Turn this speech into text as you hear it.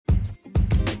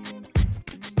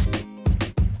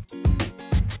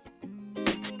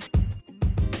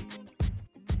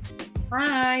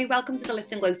Hi, welcome to the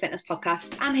Lift and Glow Fitness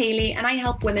Podcast. I'm Hayley and I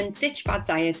help women ditch bad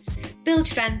diets, build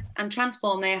strength and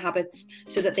transform their habits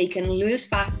so that they can lose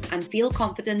fat and feel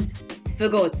confident for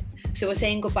good. So we're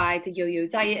saying goodbye to yo-yo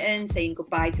dieting, saying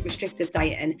goodbye to restrictive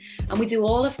dieting, and we do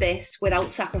all of this without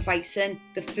sacrificing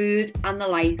the food and the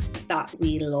life that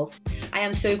we love. I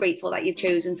am so grateful that you've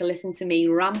chosen to listen to me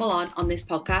ramble on this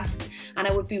podcast, and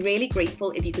I would be really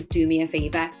grateful if you could do me a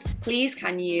favour. Please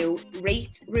can you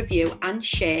rate, review and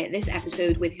share this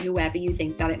episode with whoever you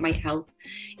think that it might help.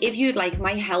 If you'd like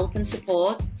my help and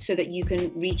support so that you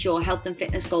can reach your health and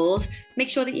fitness goals, make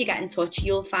sure that you get in touch.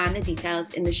 You'll find the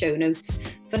details in the show notes.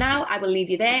 For now, I will leave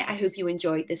you there. I hope you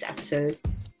enjoyed this episode.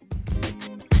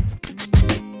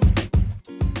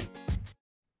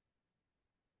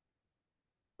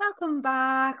 Welcome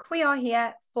back. We are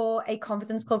here for a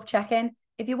Confidence Club check-in.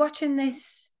 If you're watching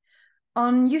this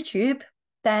on YouTube,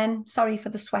 then sorry for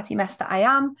the sweaty mess that I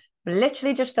am.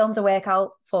 Literally just filmed a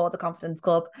workout for the Confidence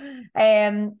Club.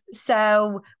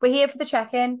 So we're here for the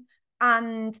check-in,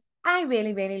 and I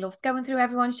really loved going through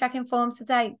everyone's check-in forms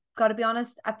today. Got to be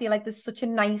honest, I feel like there's such a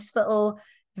nice little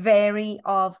vary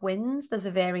of wins. There's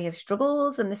a vary of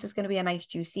struggles, and this is going to be a nice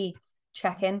juicy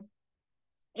check-in.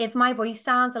 If my voice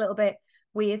sounds a little bit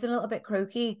weird and a little bit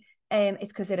croaky,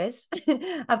 it's because it is.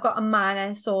 I've got a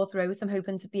minor sore throat. I'm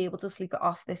hoping to be able to sleep it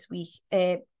off this week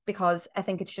because I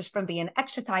think it's just from being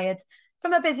extra tired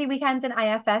from a busy weekend in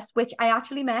IFS, which I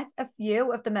actually met a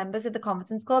few of the members of the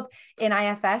Confidence Club in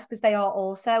IFS because they are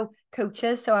also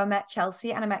coaches. So I met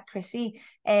Chelsea and I met Chrissy.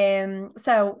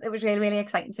 So it was really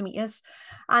exciting to meet us.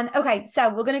 And okay, so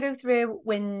we're going to go through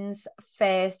wins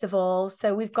first of all.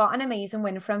 So we've got an amazing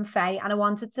win from Faye, and I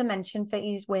wanted to mention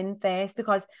Faye's win first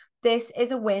because this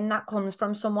is a win that comes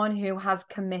from someone who has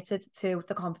committed to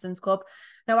the Confidence Club.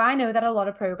 Now, I know that a lot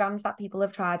of programs that people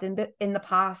have tried in the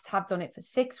past have done it for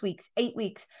 6 weeks, 8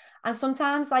 weeks. And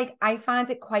sometimes I find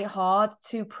it quite hard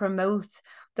to promote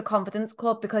the Confidence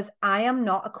Club because I am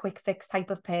not a quick fix type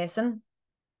of person,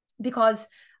 because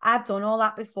I've done all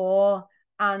that before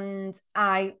and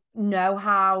I know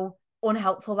how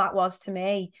unhelpful that was to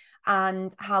me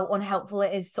and how unhelpful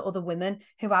it is to other women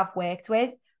who I've worked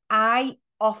with. I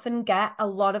often get a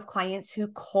lot of clients who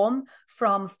come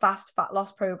from fast fat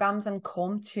loss programs and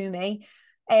come to me.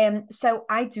 So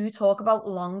I do talk about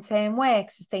long-term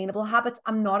work, sustainable habits.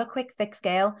 I'm not a quick fix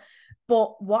girl,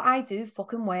 but what I do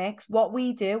fucking works. What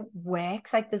we do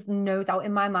works. Like, there's no doubt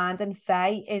in my mind. And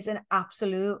Faye is an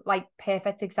absolute,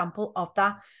 perfect example of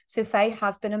that. So Faye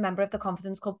has been a member of the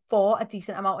Confidence Club for a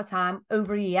decent amount of time,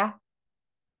 over a year.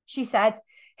 She said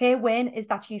her win is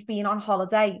that she's been on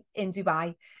holiday in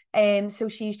Dubai. So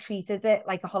she's treated it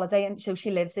like a holiday. And so she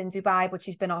lives in Dubai, but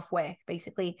she's been off work,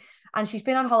 basically. And she's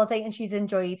been on holiday and she's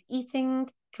enjoyed eating,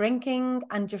 drinking,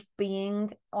 and just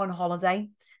being on holiday.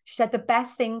 She said the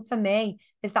best thing for me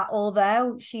is that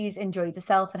although she's enjoyed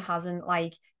herself and hasn't,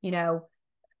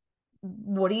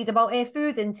 worried about her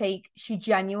food intake, she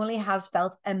genuinely has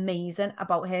felt amazing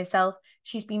about herself.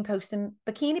 She's been posting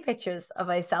bikini pictures of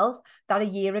herself that a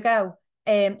year ago,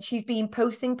 she's been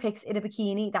posting pics in a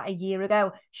bikini that a year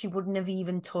ago she wouldn't have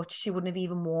even touched, she wouldn't have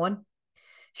even worn.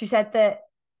 She said that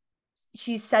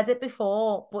she's said it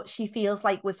before, but she feels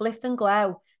like with Lift and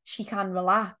Glow, she can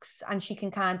relax and she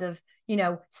can kind of,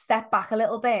 step back a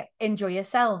little bit, enjoy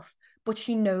herself. But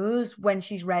she knows when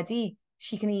she's ready,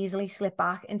 she can easily slip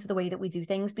back into the way that we do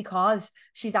things because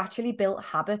she's actually built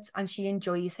habits and she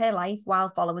enjoys her life while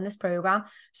following this program.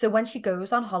 So when she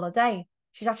goes on holiday,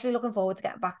 she's actually looking forward to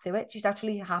getting back to it. She's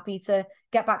actually happy to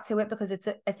get back to it because it's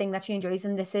a thing that she enjoys.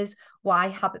 And this is why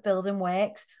habit building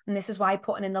works. And this is why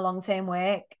putting in the long-term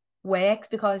work works,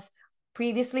 because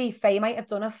previously Faye might have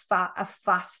done a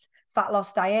fast fat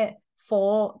loss diet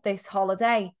for this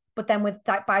holiday, but then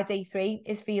by day 3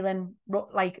 is feeling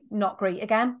not great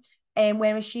again.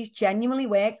 Whereas she's genuinely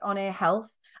worked on her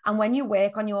health. And when you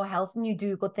work on your health and you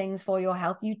do good things for your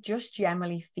health, you just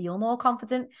generally feel more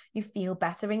confident. You feel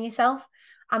better in yourself.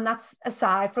 And that's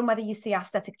aside from whether you see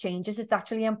aesthetic changes, it's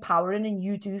actually empowering, and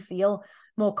you do feel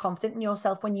more confident in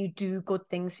yourself when you do good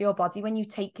things for your body, when you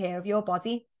take care of your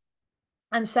body.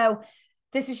 And so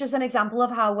this is just an example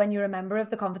of how when you're a member of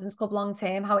the Confidence Club long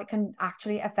term, how it can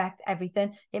actually affect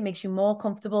everything. It makes you more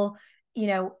comfortable, in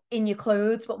your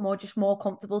clothes, but more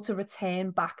comfortable to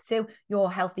return back to your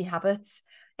healthy habits.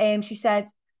 She said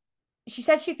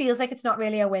she feels like it's not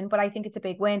really a win, but I think it's a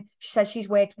big win. She says she's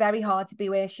worked very hard to be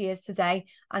where she is today,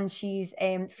 and she's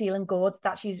feeling good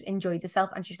that she's enjoyed herself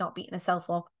and she's not beating herself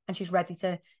up, and she's ready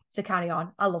to carry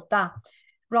on. I love that.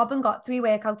 Robin got 3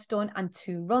 workouts done and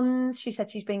 2 runs. She said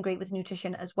she's been great with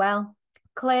nutrition as well.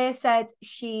 Claire said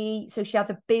she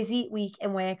had a busy week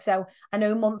in work. So I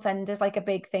know month end is like a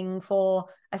big thing for,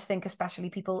 I think, especially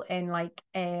people in like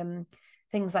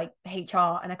things like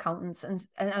HR and accountants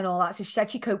and all that. So she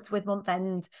said she coped with month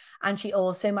end, and she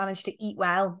also managed to eat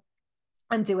well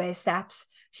and do her steps.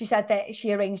 She said that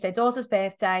she arranged her daughter's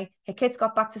birthday. Her kids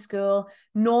got back to school.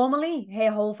 Normally,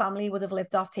 her whole family would have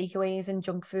lived off takeaways and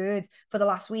junk food for the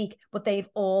last week, but they've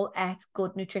all ate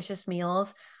good, nutritious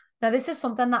meals. Now, this is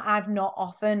something that I've not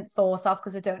often thought of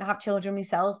because I don't have children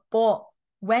myself. But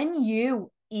when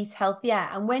you eat healthier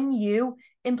and when you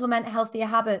implement healthier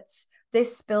habits,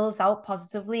 this spills out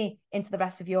positively into the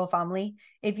rest of your family.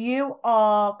 If you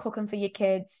are cooking for your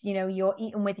kids, you know, you're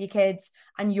eating with your kids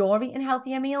and you're eating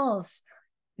healthier meals,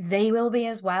 they will be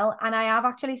as well. And I have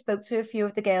actually spoke to a few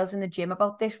of the girls in the gym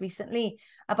about this recently,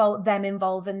 about them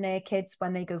involving their kids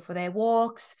when they go for their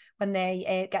walks, when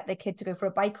they get their kid to go for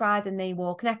a bike ride and they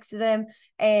walk next to them,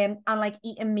 and like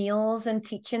eating meals and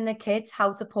teaching the kids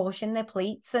how to portion their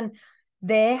plates, and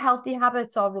their healthy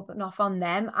habits are rubbing off on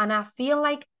them. And I feel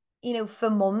like, you know,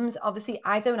 for mums, obviously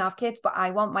I don't have kids, but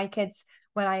I want my kids,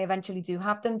 when I eventually do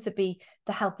have them, to be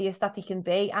the healthiest that they can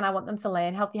be. And I want them to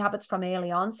learn healthy habits from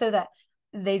early on so that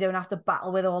they don't have to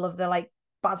battle with all of the like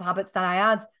bad habits that I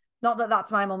had. Not that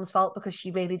that's my mum's fault, because she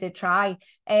really did try.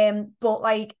 But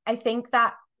like, I think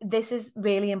that this is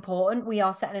really important. We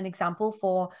are setting an example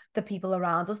for the people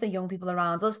around us, the young people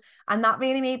around us. And that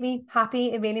really made me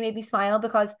happy. It really made me smile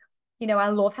because, you know, I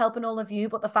love helping all of you,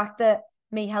 but the fact that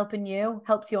me helping you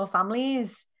helps your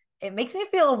families, it makes me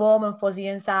feel warm and fuzzy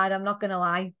inside, I'm not gonna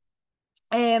lie.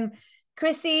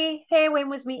 Chrissy, her win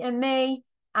was meeting me,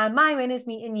 and my win is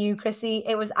meeting you, Chrissy.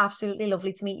 It was absolutely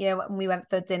lovely to meet you, and we went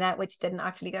for dinner, which didn't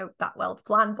actually go that well to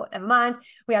plan, but never mind.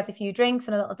 We had a few drinks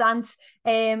and a little dance,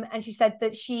 and she said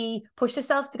that she pushed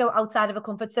herself to go outside of her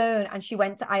comfort zone, and she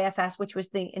went to IFS, which was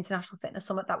the International Fitness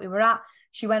Summit that we were at.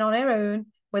 She went on her own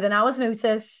with an hour's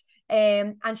notice.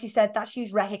 And she said that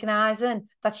she's recognising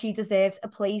that she deserves a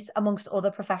place amongst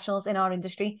other professionals in our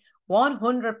industry.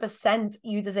 100%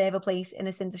 you deserve a place in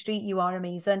this industry. You are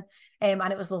amazing.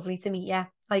 And it was lovely to meet you,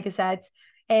 like I said.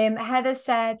 Heather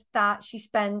said that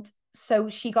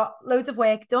she got loads of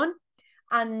work done.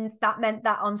 And that meant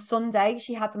that on Sunday,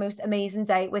 she had the most amazing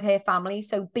day with her family.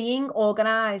 So being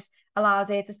organised allows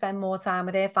her to spend more time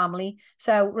with her family.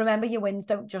 So remember, your wins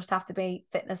don't just have to be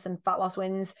fitness and fat loss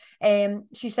wins.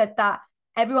 She said that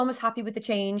everyone was happy with the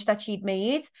change that she'd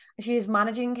made. She is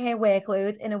managing her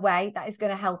workload in a way that is going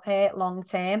to help her long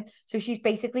term. So she's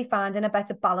basically finding a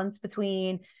better balance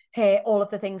between all of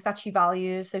the things that she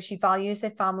values. So she values her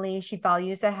family, she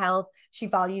values her health, she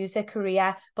values her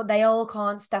career, but they all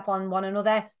can't step on one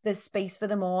another. There's space for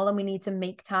them all, and we need to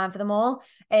make time for them all.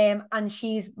 And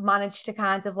she's managed to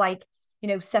kind of like, you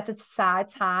know, set aside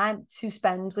time to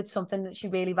spend with something that she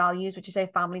really values, which is her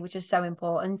family, which is so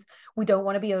important. We don't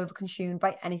want to be overconsumed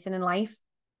by anything in life,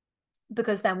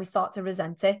 because then we start to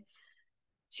resent it.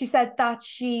 She said that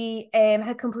she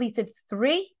had completed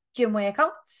 3 gym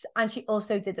workouts, and she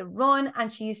also did a run,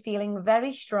 and she is feeling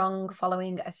very strong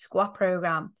following a squat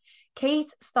program.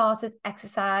 Kate started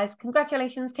exercise.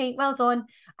 Congratulations, Kate. Well done.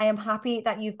 I am happy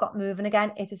that you've got moving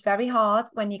again. It is very hard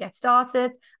when you get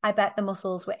started. I bet the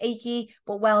muscles were achy,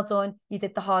 but well done. You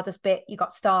did the hardest bit. You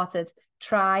got started.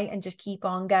 Try and just keep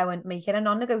on going. Make it a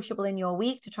non-negotiable in your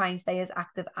week to try and stay as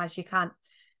active as you can.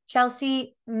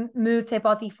 Chelsea moved her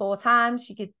body 4 times.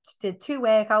 She did 2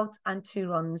 workouts and 2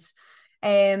 runs.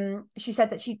 She said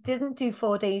that she didn't do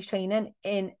 4 days training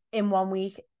in 1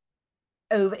 week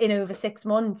over 6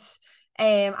 months.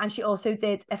 And she also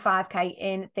did a 5K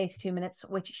in 32 minutes,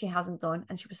 which she hasn't done.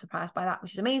 And she was surprised by that,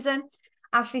 which is amazing.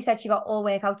 Ashley said she got all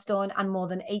workouts done and more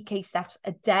than 8K steps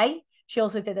a day. She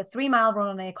also did a 3-mile run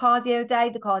on a cardio day.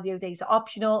 The cardio days are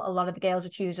optional. A lot of the girls are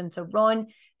choosing to run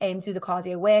and do the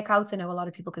cardio workouts. I know a lot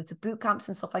of people go to boot camps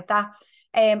and stuff like that.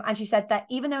 And she said that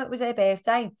even though it was her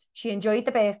birthday, she enjoyed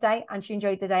the birthday and she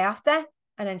enjoyed the day after.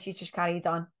 And then she's just carried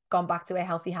on, gone back to her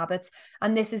healthy habits.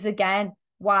 And this is, again,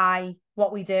 why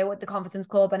what we do at the Confidence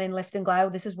Club and in Lift and Glow,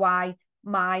 this is why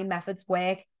my methods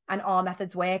work and our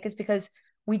methods work, is because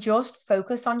we just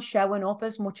focus on showing up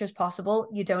as much as possible.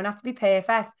 You don't have to be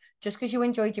perfect. Just because you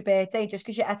enjoyed your birthday, just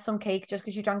because you ate some cake, just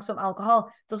because you drank some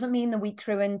alcohol, doesn't mean the week's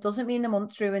ruined, doesn't mean the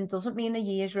month's ruined, doesn't mean the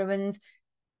year's ruined.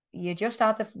 You just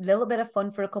had a little bit of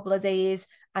fun for a couple of days,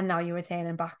 and now you're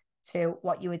returning back to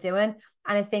what you were doing.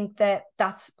 And I think that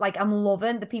that's like, I'm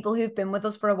loving the people who've been with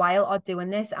us for a while are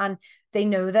doing this, and they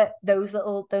know that those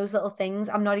little things,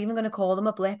 I'm not even going to call them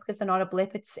a blip, because they're not a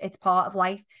blip. It's part of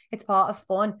life. It's part of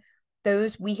fun.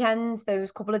 those weekends,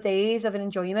 those couple of days of an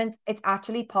enjoyment, it's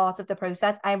actually part of the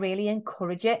process. I really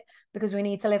encourage it because we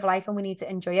need to live life and we need to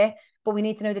enjoy it. But we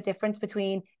need to know the difference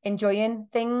between enjoying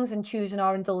things and choosing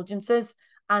our indulgences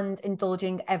and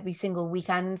indulging every single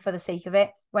weekend for the sake of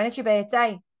it. When it's your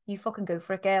birthday, you fucking go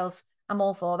for it, girls. I'm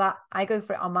all for that. I go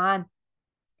for it on mine.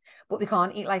 But we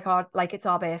can't eat like it's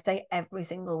our birthday every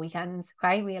single weekend.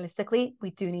 Okay, realistically,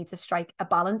 we do need to strike a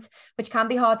balance, which can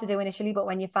be hard to do initially, but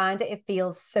when you find it, it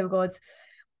feels so good.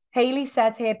 Haley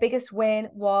said her biggest win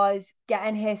was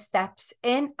getting her steps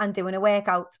in and doing a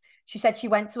workout. She said she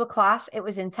went to a class. It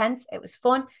was intense. It was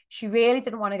fun. She really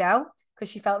didn't want to go because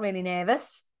she felt really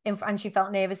nervous and she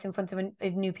felt nervous in front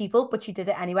of new people, but she did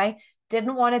it anyway.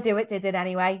 Didn't want to do it, did it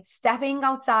anyway. Stepping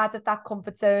outside of that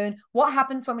comfort zone. What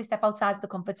happens when we step outside of the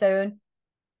comfort zone?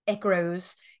 It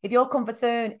grows. If your comfort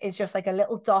zone is just like a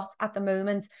little dot at the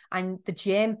moment, and the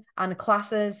gym and the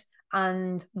classes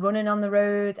and running on the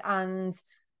road and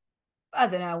I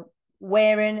don't know,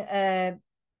 wearing a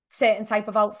certain type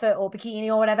of outfit or bikini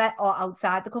or whatever, or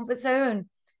outside the comfort zone,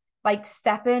 like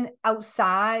stepping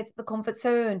outside the comfort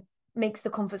zone makes the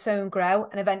comfort zone grow,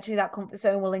 and eventually that comfort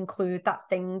zone will include that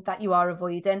thing that you are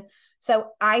avoiding.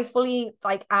 So I fully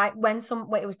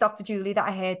it was Dr. Julie that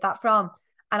I heard that from,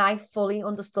 and I fully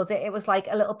understood it. It was like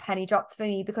a little penny dropped for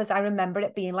me because I remember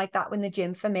it being like that in the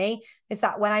gym for me. Is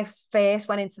that when I first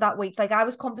went into that weight, like I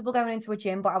was comfortable going into a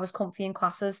gym, but I was comfy in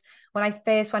classes. When I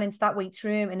first went into that weights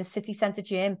room in a city centre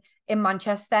gym in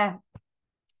Manchester,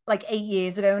 like 8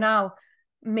 years ago now,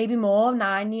 maybe more,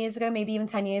 9 years ago, maybe even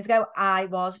 10 years ago, I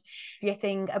was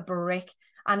shitting a brick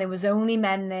and there was only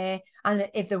men there. And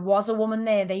if there was a woman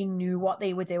there, they knew what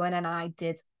they were doing and I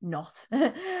did not.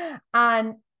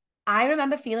 And I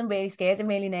remember feeling really scared and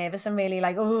really nervous and really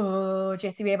like, oh,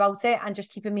 jittery about it and just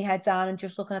keeping my head down and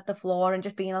just looking at the floor and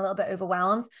just being a little bit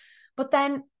overwhelmed. But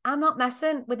then I'm not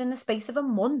messing, within the space of a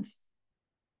month,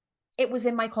 it was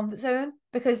in my comfort zone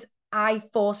because I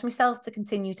forced myself to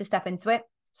continue to step into it.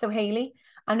 So Haley,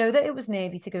 I know that it was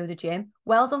nervy to go to the gym.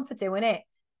 Well done for doing it.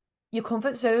 Your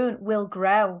comfort zone will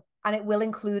grow and it will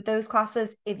include those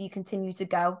classes if you continue to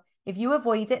go. If you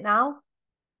avoid it now,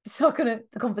 the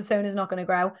comfort zone is not going to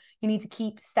grow. You need to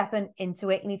keep stepping into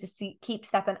it. You need to keep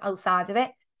stepping outside of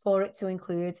it for it to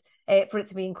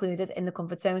be included in the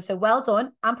comfort zone. So well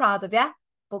done. I'm proud of you,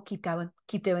 but keep going,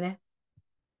 keep doing it.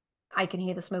 I can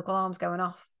hear the smoke alarms going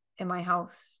off in my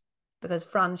house because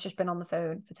Fran's just been on the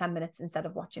phone for 10 minutes instead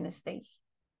of watching his steak.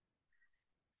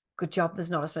 Good job there's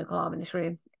not a smoke alarm in this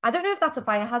room. I don't know if that's a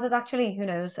fire hazard, actually. Who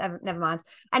knows? Never mind.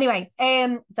 Anyway,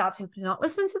 Dad's hope he's not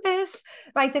listening to this.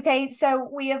 Right, okay. So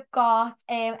we have got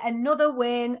another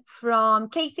win from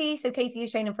Katie. So Katie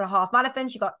is training for a half marathon.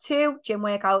 She got 2 gym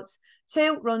workouts,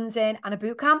 2 runs in and a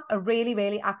boot camp, a really,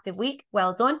 really active week.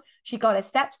 Well done. She got a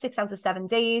step 6 out of 7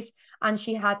 days and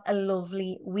she had a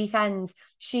lovely weekend.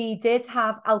 She did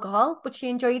have alcohol, but she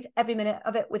enjoyed every minute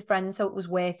of it with friends, so it was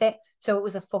worth it. So it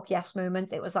was a fuck yes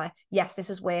moment. It was like, yes,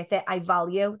 this is worth it. I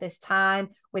value this time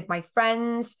with my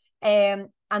friends and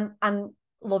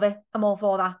love it. I'm all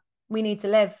for that. We need to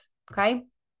live, okay?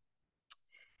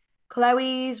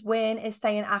 Chloe's win is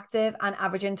staying active and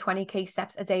averaging 20k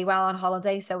steps a day while on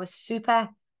holiday. So a super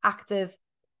active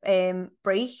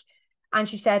break. And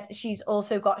she said she's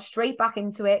also got straight back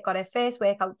into it, got her first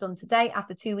workout done today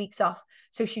after 2 weeks off.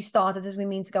 So she started as we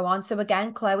mean to go on. So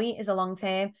again, Chloe is a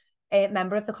long-term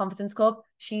member of the Confidence Club.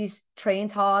 She's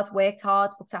trained hard, worked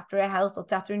hard, looked after her health,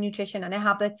 looked after her nutrition and her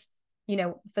habits,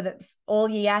 for all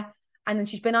year. And then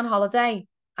she's been on holiday.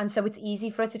 And so it's easy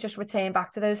for her to just return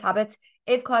back to those habits.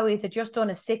 If Chloe had just done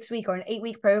a 6-week or an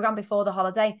 8-week program before the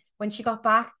holiday, when she got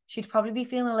back, she'd probably be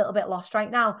feeling a little bit lost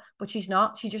right now, but she's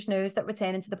not. She just knows that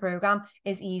returning to the program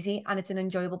is easy and it's an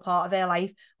enjoyable part of her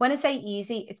life. When I say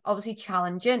easy, it's obviously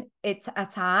challenging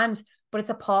at times, but it's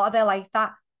a part of her life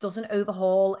that doesn't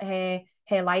overhaul her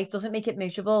life, doesn't make it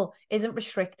miserable, isn't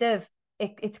restrictive.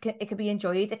 It can be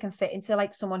enjoyed. It can fit into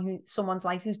like someone's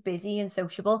life who's busy and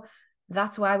sociable.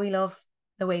 That's why we love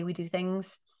the way we do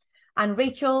things. And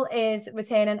Rachel is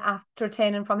returning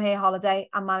from her holiday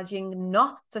and managing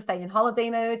not to stay in holiday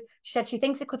mode. She said she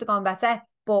thinks it could have gone better,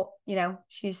 but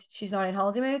she's not in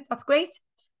holiday mode. That's great.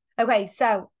 Okay,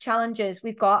 so challenges.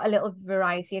 We've got a little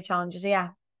variety of challenges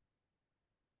here.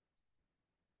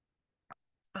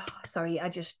 Oh, sorry, I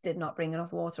just did not bring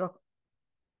enough water up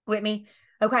with me.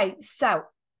 Okay, so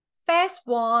first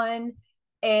one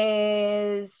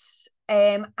is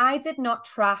I did not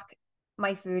track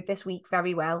my food this week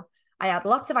very well. I had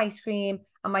lots of ice cream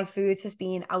and my food has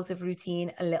been out of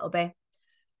routine a little bit.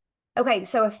 Okay,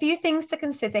 so a few things to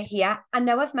consider here. I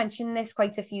know I've mentioned this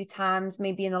quite a few times,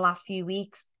 maybe in the last few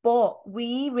weeks, But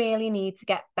we really need to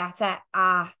get better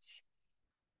at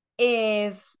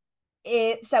if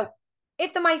so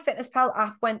if the MyFitnessPal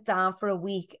app went down for a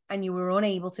week and you were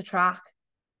unable to track,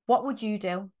 what would you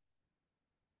do?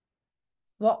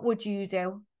 What would you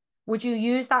do? Would you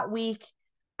use that week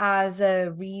as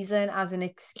a reason, as an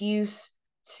excuse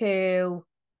to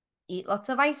eat lots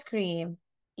of ice cream,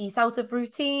 eat out of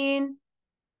routine,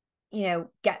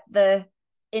 get the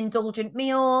indulgent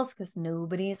meals because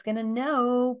nobody's going to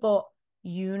know, but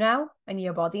you know, and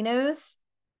your body knows?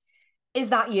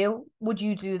 Is that you? Would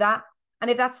you do that? And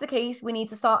if that's the case, we need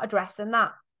to start addressing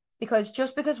that. Because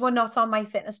just because we're not on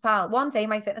MyFitnessPal, one day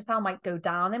MyFitnessPal might go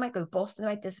down, they might go bust, and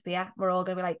they might disappear. We're all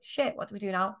going to be like, shit, what do we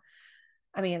do now?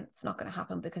 I mean, it's not going to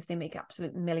happen because they make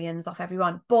absolute millions off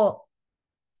everyone. But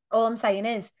all I'm saying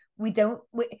is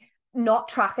not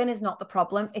tracking is not the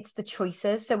problem. It's the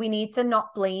choices. So we need to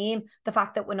not blame the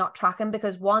fact that we're not tracking,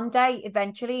 because one day,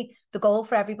 eventually, the goal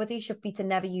for everybody should be to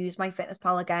never use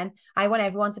MyFitnessPal again. I want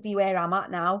everyone to be where I'm at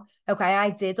now. Okay, I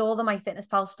did all the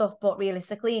MyFitnessPal stuff, but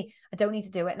realistically, I don't need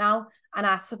to do it now. And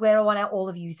that's where I want all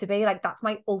of you to be. Like, that's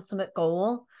my ultimate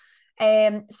goal.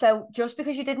 So just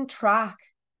because you didn't track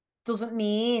doesn't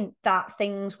mean that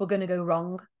things were going to go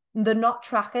wrong. The not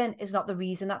tracking is not the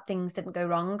reason that things didn't go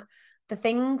wrong. The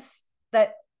things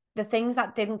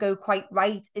that didn't go quite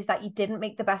right is that you didn't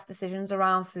make the best decisions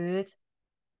around food.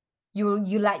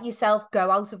 You let yourself go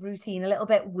out of routine a little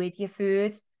bit with your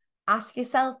food. Ask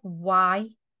yourself why.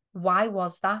 Why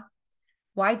was that?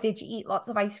 Why did you eat lots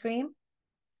of ice cream?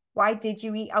 Why did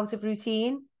you eat out of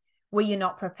routine? Were you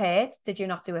not prepared? Did you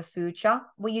not do a food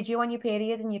shop? Were you due on your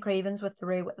period and your cravings were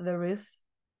through the roof?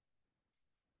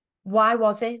 Why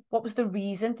was it? What was the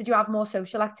reason? Did you have more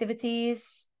social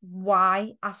activities?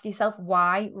 Why? Ask yourself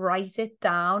why. Write it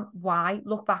down. Why?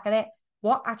 Look back at it.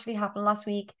 What actually happened last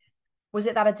week? Was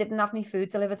it that I didn't have my food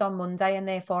delivered on Monday and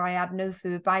therefore I had no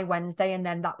food by Wednesday, and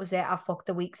then that was it? I fucked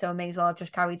the week, so I may as well have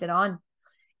just carried it on.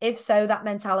 If so, that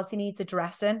mentality needs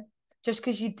addressing. Just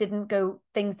because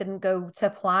things didn't go to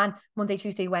plan Monday,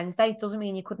 Tuesday, Wednesday, doesn't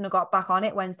mean you couldn't have got back on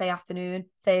it Wednesday afternoon,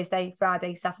 Thursday,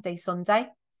 Friday, Saturday, Sunday.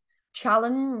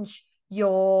 Challenge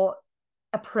your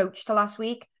approach to last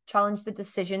week. Challenge the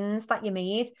decisions that you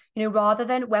made. Rather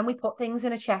than when we put things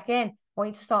in a check-in, I want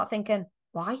you to start thinking,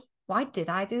 why? Why did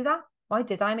I do that? Why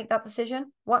did I make that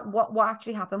decision? What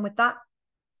actually happened with that?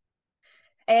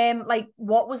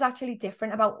 What was actually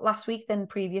different about last week than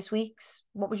previous weeks?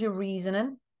 What was your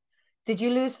reasoning? Did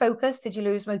you lose focus? Did you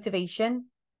lose motivation?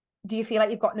 Do you feel like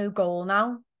you've got no goal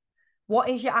now? What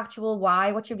is your actual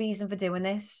why? What's your reason for doing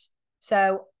this?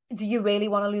 So do you really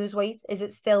want to lose weight? Is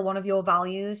it still one of your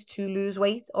values to lose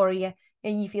weight? Or are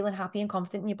you feeling happy and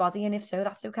confident in your body? And if so,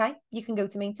 that's okay. You can go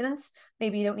to maintenance.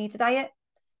 Maybe you don't need to diet.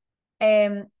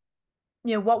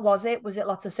 What was it? Was it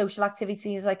lots of social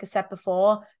activities, like I said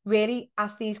before? Really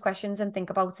ask these questions and think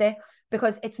about it,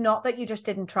 because it's not that you just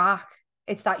didn't track.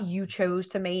 It's that you chose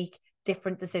to make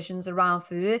different decisions around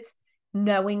food,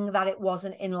 knowing that it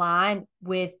wasn't in line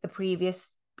with the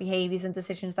previous behaviors and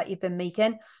decisions that you've been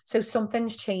making. So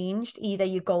something's changed. Either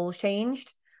your goals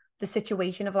changed, the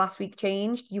situation of last week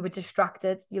changed, you were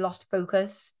distracted, you lost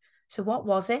focus. So what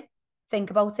was it?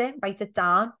 Think about it, write it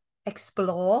down,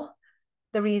 explore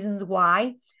the reasons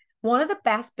why. One of the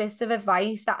best bits of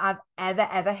advice that I've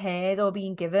ever heard or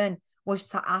been given was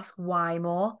to ask why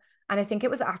more. And I think it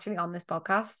was actually on this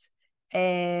podcast.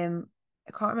 I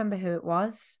can't remember who it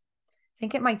was. I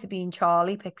think it might have been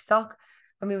Charlie Pickstock,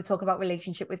 when we were talking about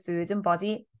relationship with food and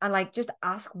body, and just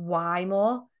ask why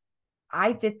more.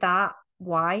 I did that.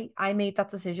 Why? I made that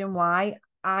decision. Why?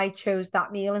 I chose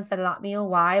that meal instead of that meal.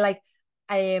 Why?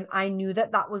 I knew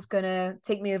that was going to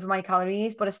take me over my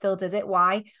calories, but I still did it.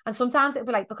 Why? And sometimes it'd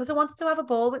be because I wanted to have a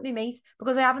ball with my mate,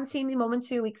 because I haven't seen my mum in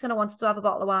 2 weeks and I wanted to have a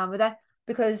bottle of wine with her,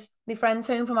 because my friend's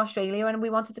home from Australia and we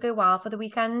wanted to go wild for the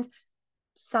weekend.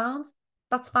 Sound?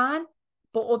 That's fine.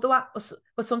 But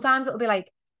sometimes it'll be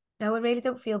no, I really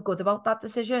don't feel good about that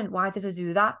decision. Why did I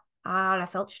do that? I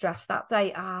felt stressed that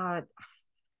day.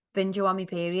 Binge on my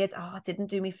period. I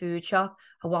didn't do my food shop.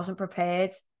 I wasn't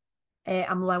prepared.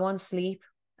 I'm low on sleep.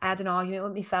 I had an argument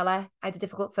with my fella. I had a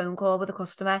difficult phone call with a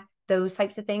customer. Those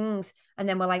types of things. And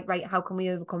then we're right, how can we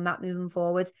overcome that moving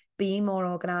forward? Be more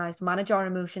organised, manage our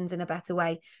emotions in a better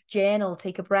way, journal,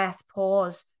 take a breath,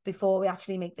 pause before we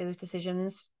actually make those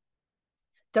decisions.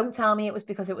 Don't tell me it was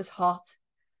because it was hot.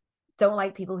 Don't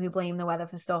like people who blame the weather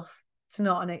for stuff. It's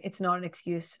not an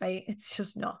excuse, right? It's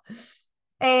just not.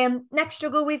 Next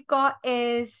struggle we've got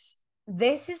is,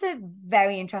 this is a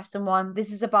very interesting one.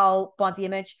 This is about body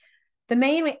image.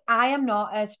 I am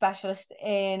not a specialist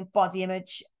in body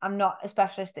image. I'm not a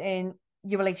specialist in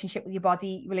your relationship with your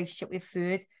body, your relationship with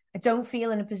food. I don't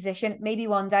feel in a position, maybe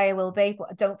one day I will be, but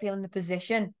I don't feel in the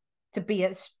position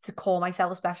to call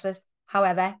myself a specialist.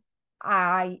 However,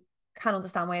 I can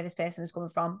understand where this person is coming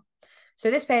from. So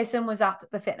this person was at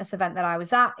the fitness event that I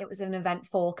was at. It was an event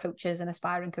for coaches and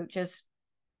aspiring coaches.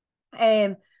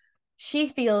 She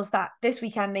feels that this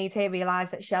weekend made her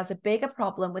realize that she has a bigger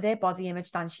problem with her body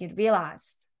image than she had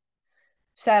realized.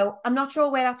 So I'm not sure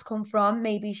where that's come from.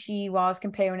 Maybe she was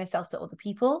comparing herself to other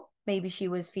people. Maybe she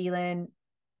was feeling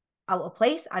out of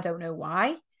place. I don't know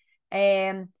why.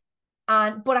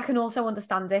 But I can also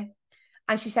understand it.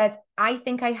 And she said, I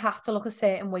think I have to look a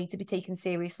certain way to be taken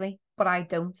seriously, but I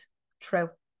don't. True.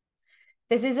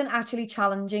 This isn't actually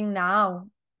challenging now.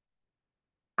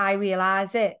 I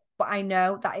realize it, but I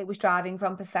know that it was driving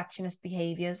from perfectionist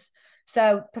behaviors.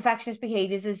 So perfectionist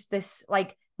behaviors is this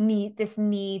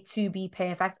need to be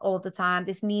perfect all the time,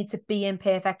 this need to be in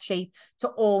perfect shape, to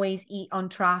always eat on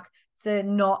track, to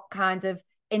not kind of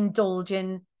indulge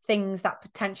in things that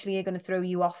potentially are going to throw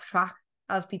you off track,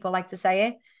 as people like to say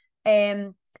it.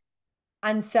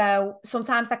 And so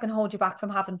sometimes that can hold you back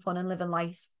from having fun and living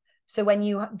life. So when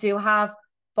you do have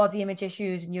body image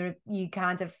issues and you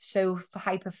kind of so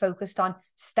hyper focused on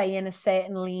staying a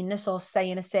certain leanness or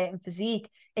staying a certain physique,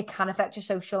 it can affect your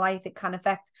social life. It can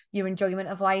affect your enjoyment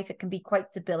of life. It can be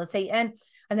quite debilitating.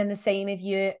 And then the same if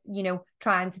you're,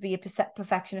 trying to be a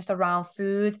perfectionist around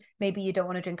food. Maybe you don't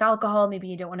want to drink alcohol. Maybe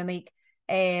you don't want to make,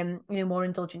 more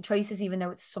indulgent choices, even though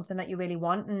it's something that you really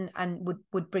want and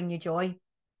would bring you joy.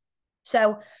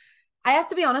 So I have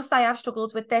to be honest, I have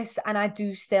struggled with this, and I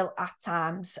do still at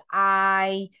times.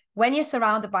 When you're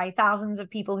surrounded by thousands of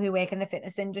people who work in the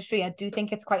fitness industry, I do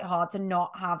think it's quite hard to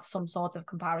not have some sort of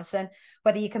comparison,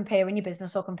 whether you're comparing your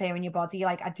business or comparing your body.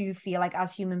 Like, I do feel like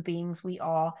as human beings, we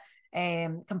are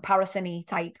comparison-y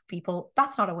type people.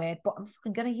 That's not a word, but I'm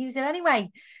fucking gonna use it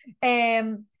anyway.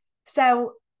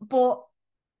 So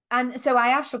I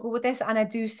have struggled with this, and I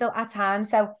do still at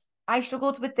times. So I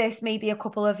struggled with this maybe a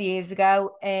couple of years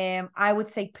ago. I would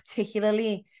say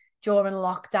particularly during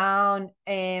lockdown.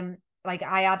 Like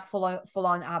I had full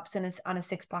on abs and a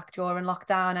six pack during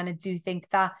lockdown, and I do think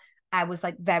that I was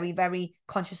like very, very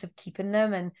conscious of keeping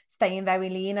them and staying very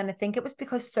lean. And I think it was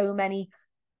because so many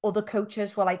other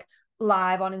coaches were like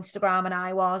live on Instagram and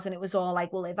I was, and it was all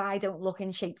like, well, if I don't look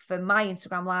in shape for my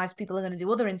Instagram lives, people are going to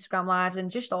do other Instagram lives,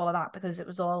 and just all of that, because it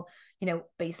was all,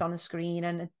 based on the screen.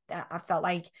 And I felt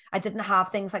like I didn't have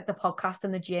things like the podcast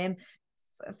and the gym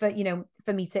for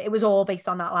me to, it was all based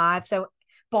on that live. So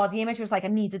body image was like, I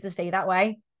needed to stay that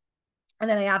way. And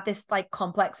then I had this like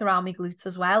complex around my glutes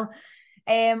as well.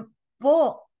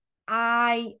 But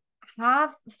I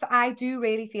do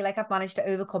really feel like I've managed to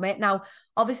overcome it. Now,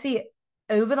 obviously,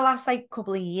 over the last like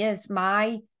couple of years,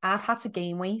 I've had to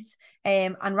gain weight.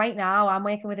 And right now I'm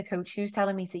working with a coach who's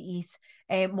telling me to eat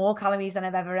more calories than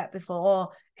I've ever ate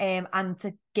before, and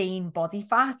to gain body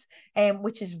fat,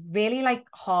 which is really like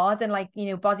hard. And like,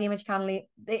 body image it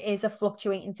is a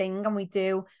fluctuating thing, and we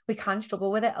can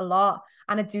struggle with it a lot.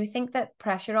 And I do think that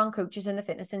pressure on coaches in the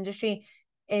fitness industry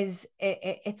it's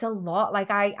a lot.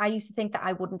 Like I used to think that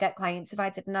I wouldn't get clients if I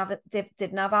didn't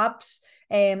have abs.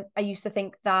 I used to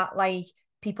think that like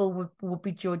people would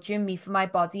be judging me for my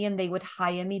body and they would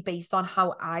hire me based on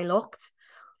how I looked.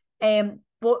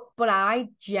 But I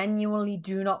genuinely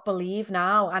do not believe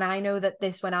now, and I know that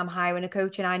this when I'm hiring a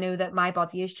coach, and I know that my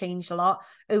body has changed a lot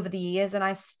over the years, and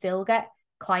I still get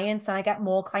clients, and I get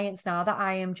more clients now that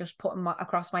I am just putting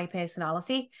across my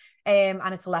personality,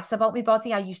 and it's less about my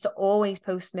body. I used to always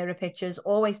post mirror pictures,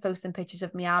 always posting pictures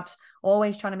of my abs,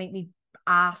 always trying to make me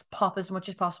ass pop as much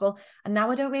as possible, and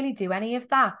now I don't really do any of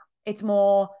that. It's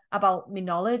more about my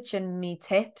knowledge and my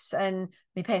tips and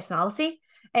my personality.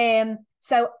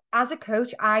 So as a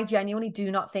coach, I genuinely do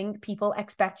not think people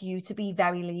expect you to be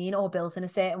very lean or built in a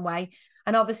certain way.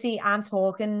 And obviously I'm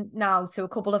talking now to a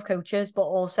couple of coaches, but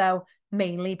also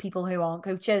mainly people who aren't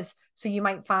coaches. So you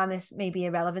might find this maybe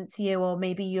irrelevant to you, or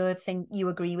maybe you think you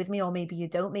agree with me, or maybe you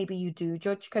don't. Maybe you do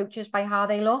judge coaches by how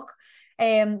they look.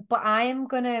 But I am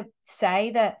going to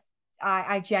say that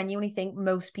I genuinely think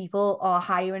most people are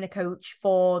hiring a coach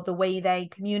for the way they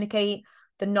communicate,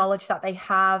 the knowledge that they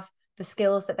have, the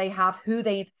skills that they have, who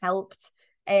they've helped,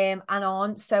 and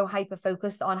aren't so hyper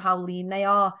focused on how lean they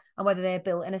are and whether they're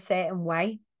built in a certain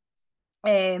way.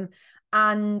 And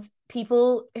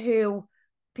people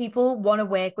want to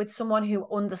work with someone who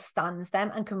understands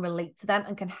them and can relate to them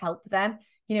and can help them.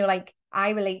 Like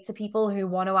I relate to people who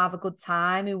want to have a good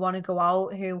time, who want to go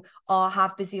out, who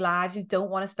have busy lives, who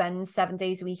don't want to spend 7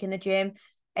 days a week in the gym.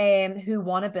 who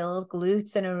want to build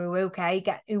glutes and are okay,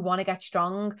 who want to get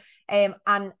strong. And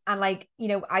like, you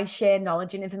know, I share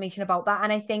knowledge and information about that.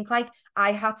 And I think like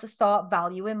I had to start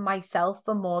valuing myself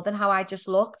for more than how I just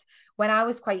looked when I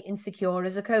was quite insecure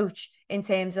as a coach, in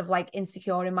terms of like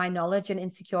insecure in my knowledge and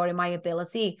insecure in my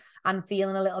ability, and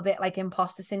feeling a little bit like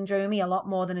imposter syndrome a lot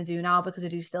more than I do now, because I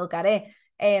do still get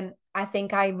it. I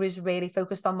think I was really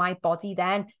focused on my body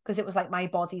then, because it was like my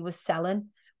body was selling,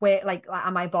 where like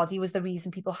my body was the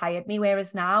reason people hired me.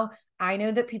 Whereas now I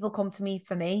know that people come to me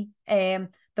for me. The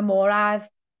more I've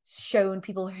shown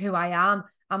people who I am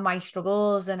and my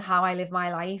struggles and how I live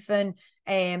my life,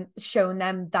 and shown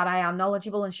them that I am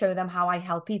knowledgeable and show them how I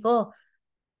help people,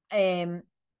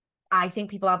 I think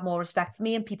people have more respect for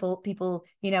me, and people,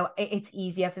 you know, it's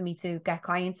easier for me to get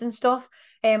clients and stuff.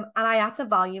 And I had to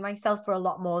value myself for a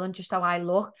lot more than just how I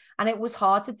look. And it was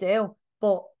hard to do,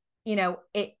 but you know,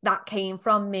 that came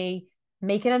from me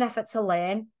making an effort to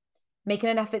learn, making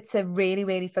an effort to really,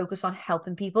 really focus on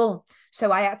helping people.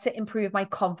 So I had to improve my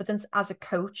confidence as a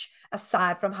coach,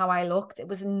 aside from how I looked. It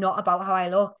was not about how I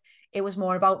looked. It was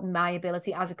more about my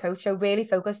ability as a coach. So really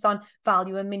focused on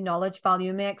valuing my knowledge,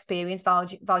 valuing my experience,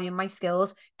 valuing my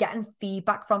skills, getting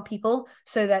feedback from people,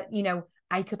 so that, you know,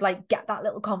 I could like get that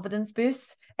little confidence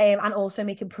boost, and also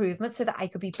make improvements so that I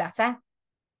could be better.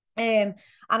 And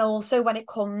also when it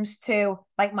comes to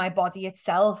like my body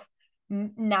itself,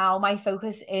 now my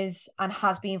focus is, and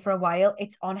has been for a while,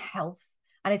 it's on health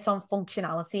and it's on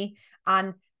functionality.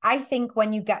 And I think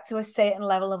when you get to a certain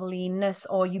level of leanness,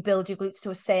 or you build your glutes to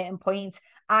a certain point,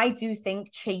 I do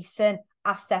think chasing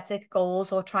aesthetic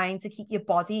goals or trying to keep your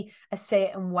body a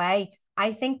certain way,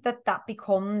 I think that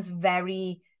becomes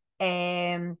very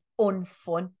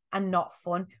unfun and not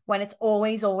fun, when it's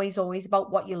always about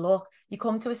what you look. You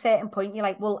come to a certain point, you're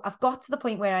like, well, I've got to the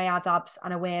point where I had abs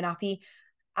and I wear nappy.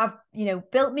 I've, you know,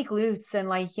 built me glutes, and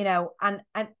like, you know, and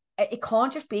it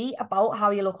can't just be about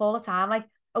how you look all the time. Like,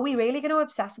 are we really going to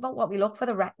obsess about what we look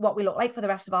what we look like for the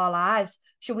rest of our lives?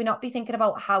 Should we not be thinking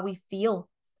about how we feel,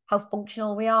 how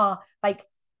functional we are? Like,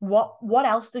 what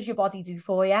else does your body do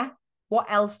for you? What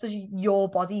else does your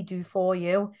body do for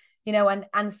you? You know,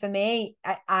 and for me,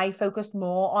 I focused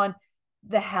more on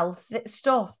the health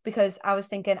stuff, because I was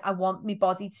thinking I want my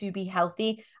body to be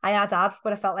healthy. I had abs,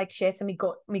 but I felt like shit, and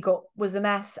my gut was a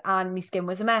mess, and my skin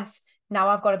was a mess. Now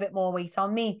I've got a bit more weight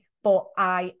on me, but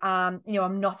I am, you know,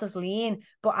 I'm not as lean,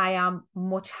 but I am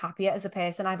much happier as a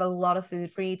person. I have a lot of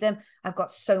food freedom. I've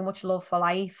got so much love for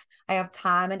life. I have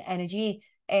time and energy.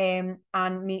 And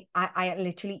I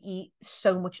literally eat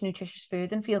so much nutritious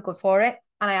food and feel good for it.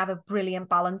 And I have a brilliant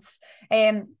balance.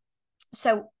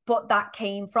 So, but that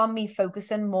came from me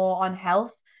focusing more on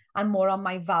health and more on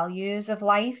my values of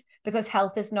life, because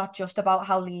health is not just about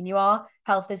how lean you are.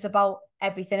 Health is about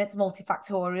everything. It's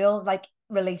multifactorial, like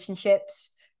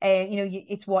relationships. You know,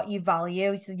 it's what you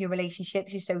value, it's your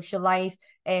relationships, your social life,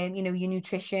 you know, your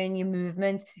nutrition, your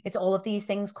movement. It's all of these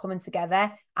things coming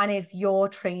together. And if your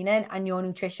training and your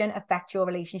nutrition affect your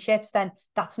relationships, then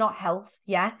that's not health.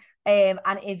 Yeah. And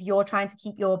if you're trying to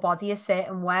keep your body a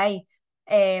certain way,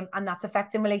 and that's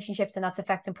affecting relationships, and that's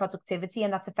affecting productivity,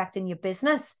 and that's affecting your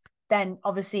business, then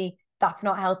obviously that's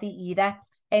not healthy either.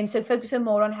 So focusing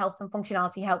more on health and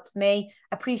functionality helped me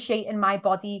appreciating my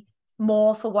body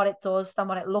more for what it does than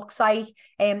what it looks like.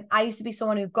 I used to be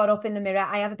someone who got up in the mirror.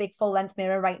 I have a big full length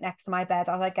mirror right next to my bed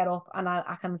as I get up, and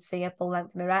I can see a full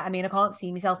length mirror. I mean, I can't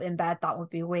see myself in bed. That would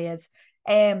be weird.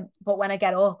 But when I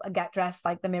get up and get dressed,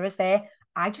 like the mirror's there,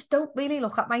 I just don't really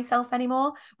look at myself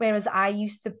anymore. Whereas I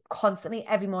used to constantly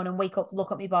every morning wake up,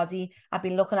 look at my body. I'd be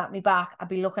looking at my back. I'd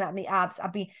be looking at my abs.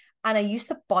 And I used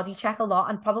to body check a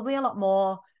lot, and probably a lot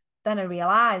more than I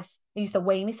realized. I used to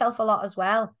weigh myself a lot as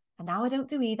well. And now I don't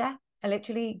do either. I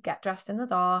literally get dressed in the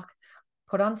dark,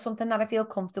 put on something that I feel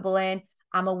comfortable in.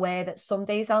 I'm aware that some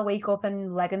days I'll wake up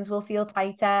and leggings will feel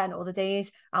tighter, and other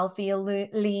days I'll feel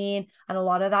lean. And a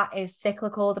lot of that is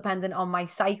cyclical, depending on my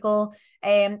cycle.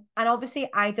 And obviously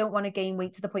I don't want to gain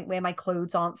weight to the point where my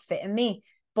clothes aren't fitting me,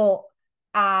 but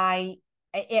I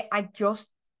just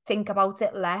think about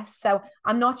it less. So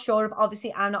I'm not sure if,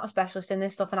 obviously I'm not a specialist in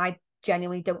this stuff, and I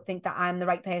genuinely don't think that I'm the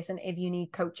right person if you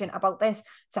need coaching about this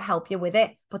to help you with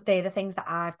it. But they're the things that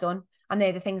I've done, and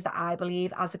they're the things that I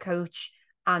believe as a coach.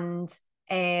 And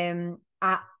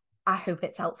I hope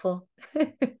it's helpful.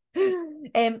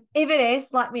 If it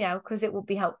is, let me know, because it would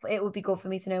be helpful. It would be good for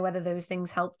me to know whether those things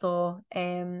helped, or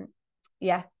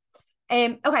yeah.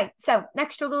 Okay, so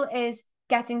next struggle is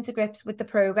getting to grips with the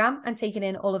program and taking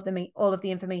in all of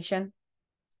the information.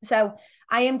 So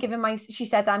she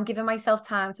said, I'm giving myself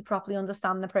time to properly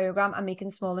understand the program and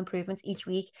making small improvements each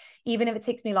week. Even if it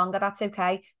takes me longer, that's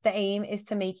okay. The aim is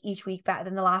to make each week better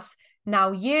than the last.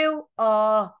 Now you're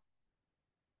on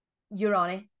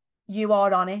it. You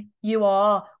are on it. You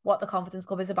are what the Confidence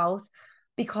Club is about,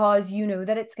 because you know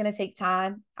that it's going to take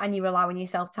time and you're allowing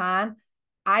yourself time.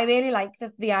 I really like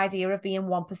the idea of being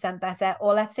 1% better,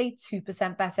 or let's say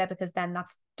 2% better, because then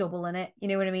that's doubling it. You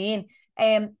know what I mean?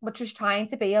 But just trying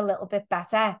to be a little bit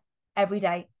better every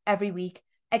day, every week,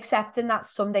 accepting that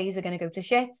some days are going to go to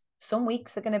shit. Some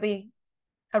weeks are going to be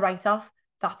a write-off.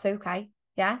 That's okay.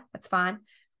 Yeah, that's fine.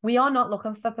 We are not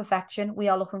looking for perfection. We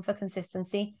are looking for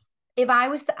consistency. If I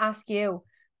was to ask you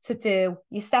to do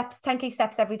your steps, 10K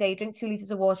steps every day, drink 2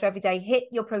 liters of water every day, hit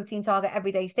your protein target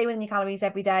every day, stay within your calories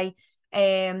every day,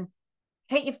 hit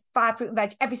your 5 fruit and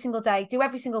veg every single day, do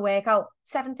every single workout,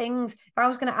 7 things. If I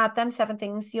was going to add them 7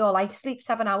 things to your life, sleep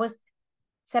 7 hours,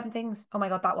 7 things. Oh my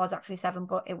God, that was actually 7,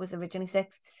 but it was originally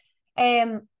 6.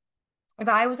 If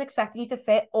I was expecting you to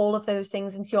fit all of those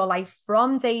things into your life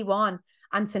from day one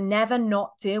and to never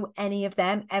not do any of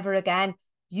them ever again,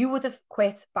 you would have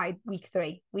quit by week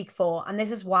 3, week 4. And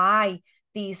this is why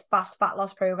these fast fat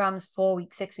loss programs, 4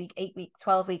 week, 6 week, 8 week,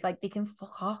 12 week, like they can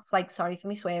fuck off. Like, sorry for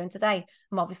me swearing today.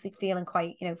 I'm obviously feeling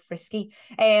quite, frisky.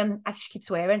 I just keep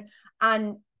swearing.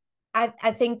 And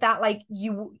I think that like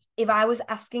if I was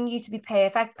asking you to be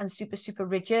perfect and super, super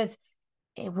rigid,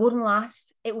 it wouldn't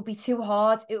last. It would be too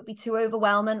hard. It would be too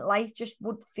overwhelming. Life just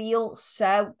would feel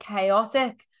so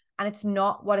chaotic. And it's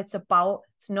not what it's about.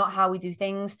 It's not how we do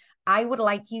things. I would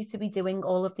like you to be doing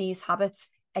all of these habits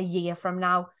a year from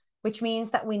now, which means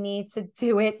that we need to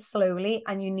do it slowly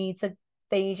and you need to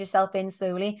phase yourself in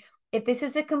slowly. If this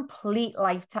is a complete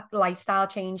lifestyle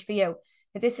change for you,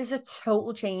 if this is a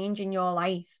total change in your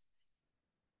life,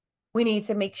 we need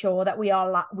to make sure that we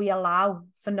allow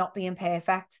for not being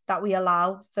perfect, that we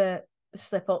allow for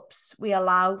slip-ups, we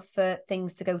allow for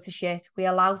things to go to shit, we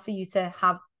allow for you to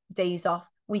have days off,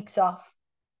 weeks off.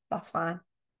 That's fine.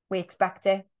 We expect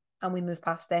it and we move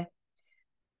past it.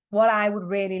 What I would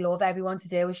really love everyone to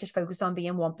do is just focus on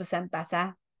being 1%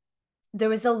 better.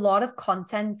 There is a lot of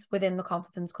content within the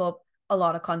Confidence Club, a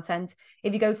lot of content.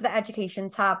 If you go to the education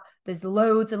tab, there's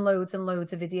loads and loads and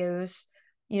loads of videos,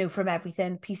 from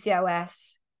everything: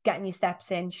 PCOS, getting your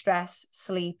steps in, stress,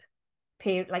 sleep,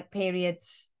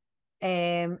 periods,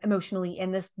 emotional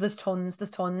eating. There's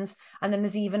tons. And then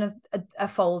there's even a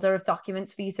folder of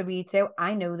documents for you to read through.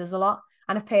 I know there's a lot,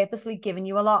 and I've purposely given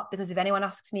you a lot because if anyone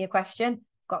asks me a question,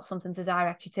 I've got something to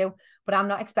direct you to. But I'm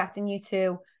not expecting you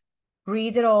to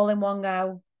read it all in one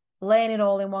go, learn it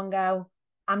all in one go.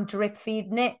 I'm drip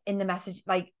feeding it in the message.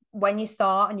 Like when you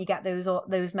start and you get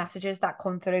those messages that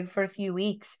come through for a few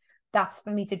weeks, that's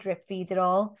for me to drip feed it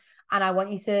all. And I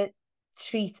want you to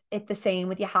treat it the same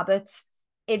with your habits.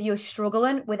 If you're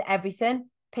struggling with everything,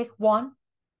 pick one.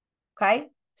 Okay.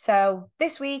 So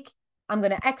this week, I'm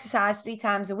going to exercise 3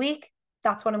 times a week.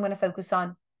 That's what I'm going to focus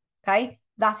on. Okay.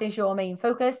 That is your main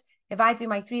focus. If I do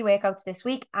my 3 workouts this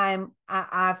week, I've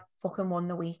fucking won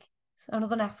the week. So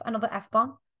another F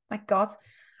bomb. My God,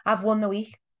 I've won the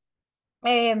week.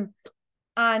 And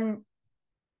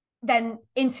then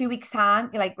in 2 weeks' time,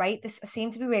 you're like, right, I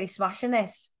seem to be really smashing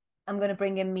this. I'm going to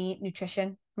bring in meat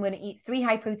nutrition. I'm going to eat 3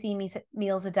 high protein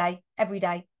meals a day, every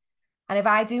day. And if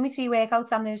I do my 3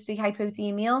 workouts and those 3 high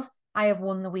protein meals, I have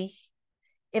won the week.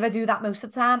 If I do that most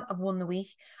of the time, I've won the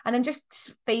week. And then just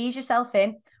phase yourself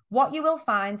in. What you will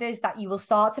find is that you will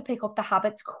start to pick up the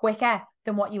habits quicker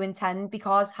than what you intend,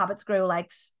 because habits grow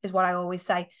legs is what I always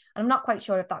say. And I'm not quite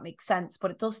sure if that makes sense,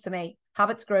 but it does to me.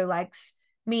 Habits grow legs,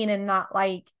 meaning that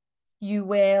like you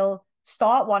will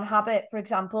start one habit, for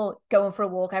example, going for a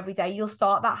walk every day. You'll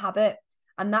start that habit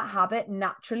and that habit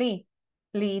naturally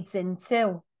leads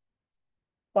into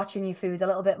watching your food a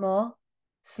little bit more,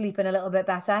 sleeping a little bit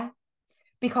better,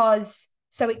 because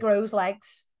so it grows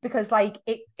legs, because like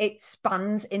it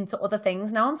spans into other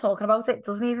things. Now I'm talking about it, it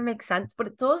doesn't even make sense, but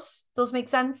it does make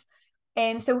sense.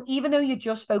 So even though you're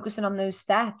just focusing on those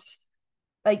steps,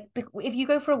 like if you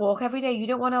go for a walk every day, you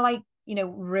don't want to like,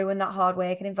 ruin that hard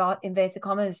work, and inverted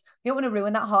commas, you don't want to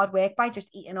ruin that hard work by just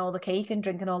eating all the cake and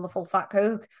drinking all the full fat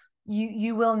Coke.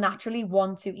 You will naturally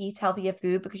want to eat healthier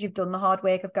food because you've done the hard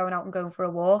work of going out and going for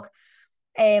a walk.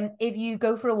 If you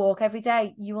go for a walk every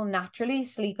day, you will naturally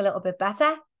sleep a little bit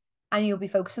better and you'll be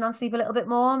focusing on sleep a little bit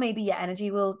more. Maybe your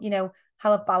energy will,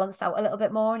 have balanced out a little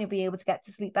bit more and you'll be able to get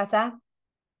to sleep better.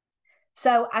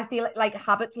 So I feel like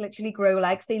habits literally grow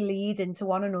legs. They lead into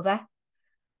one another.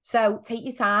 So take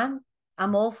your time.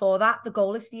 I'm all for that. The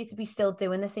goal is for you to be still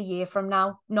doing this a year from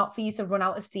now, not for you to run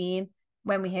out of steam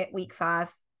when we hit week 5.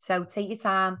 So take your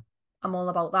time. I'm all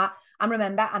about that. And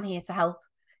remember, I'm here to help.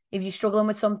 If you're struggling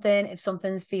with something, if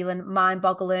something's feeling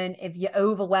mind-boggling, if you're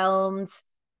overwhelmed,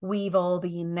 we've all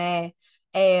been there.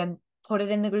 Put it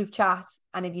in the group chat.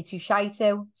 And if you're too shy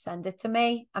to, send it to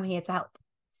me. I'm here to help.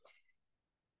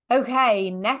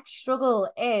 Okay, next struggle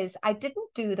is I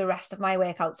didn't do the rest of my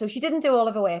workout. So she didn't do all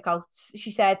of her workouts.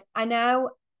 She said, I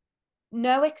know,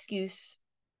 no excuse.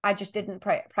 I just didn't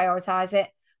prioritize it.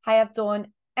 I have done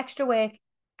extra work.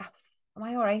 Am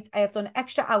I all right? I have done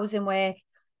extra hours in work.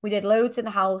 We did loads in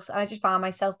the house and I just found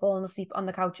myself falling asleep on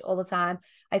the couch all the time.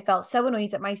 I felt so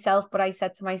annoyed at myself, but I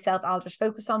said to myself, I'll just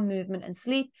focus on movement and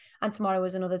sleep. And tomorrow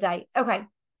is another day. Okay,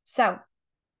 so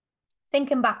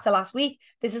thinking back to last week,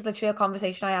 this is literally a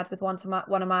conversation I had with one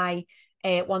of my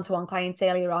one-to-one clients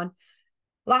earlier on.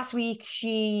 Last week,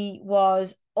 she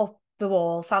was up the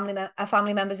wall. A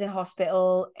family member's in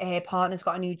hospital. Her partner's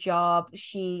got a new job.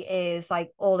 She is like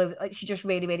all over. Like, she just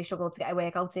really, really struggled to get a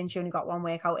workout in. She only got one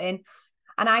workout in,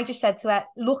 and I just said to her,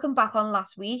 looking back on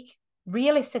last week,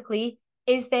 realistically,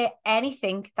 is there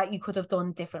anything that you could have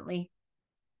done differently?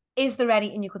 Is there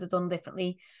anything you could have done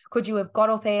differently? Could you have got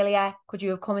up earlier? Could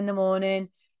you have come in the morning?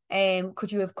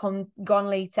 Could you have gone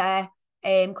later?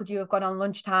 Could you have gone on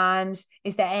lunch times?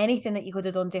 Is there anything that you could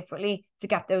have done differently to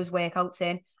get those workouts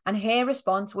in? And her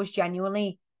response was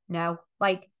genuinely no.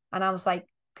 And I was like,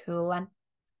 cool then.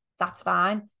 That's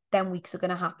fine. Then weeks are going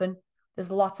to happen. There's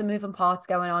lots of moving parts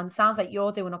going on. Sounds like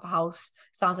you're doing up a house.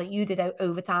 Sounds like you did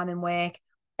overtime in work.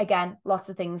 Again, lots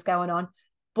of things going on.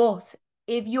 But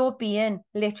if you're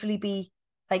literally be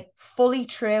like fully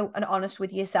true and honest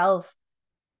with yourself,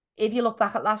 if you look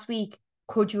back at last week,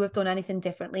 could you have done anything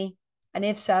differently? And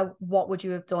if so, what would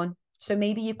you have done? So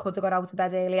maybe you could have got out of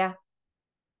bed earlier.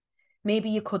 Maybe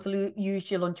you could have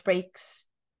used your lunch breaks.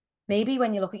 Maybe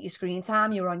when you look at your screen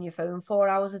time, you're on your phone 4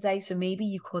 hours a day. So maybe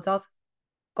you could have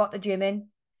got the gym in.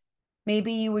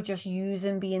 Maybe you were just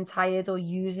using being tired or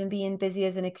using being busy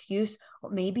as an excuse, or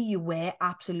maybe you were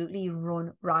absolutely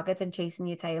run ragged and chasing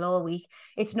your tail all week.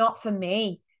 It's not for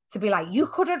me to be like, you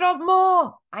could have done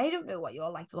more. I don't know what your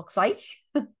life looks like.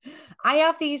 I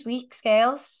have these weeks,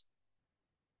 girls.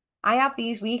 I have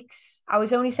these weeks. I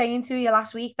was only saying to you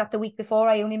last week that the week before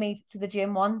I only made it to the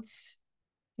gym once.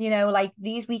 Like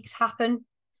these weeks happen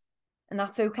and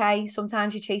that's okay.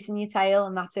 Sometimes you're chasing your tail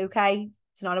and that's okay.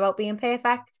 It's not about being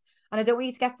perfect. And I don't want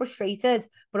you to get frustrated,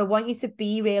 but I want you to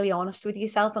be really honest with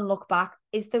yourself and look back.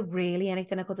 Is there really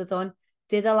anything I could have done?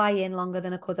 Did I lie in longer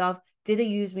than I could have? Did I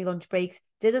use my lunch breaks?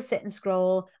 Did I sit and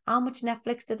scroll? How much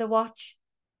Netflix did I watch?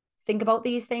 Think about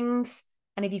these things.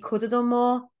 And if you could have done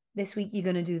more, this week you're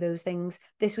going to do those things.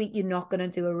 This week you're not going to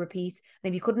do a repeat.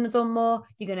 And if you couldn't have done more,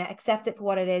 you're going to accept it for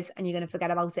what it is and you're going to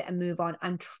forget about it and move on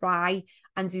and try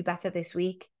and do better this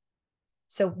week.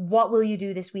 So what will you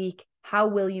do this week? How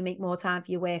will you make more time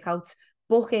for your workouts?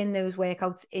 Book in those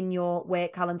workouts in your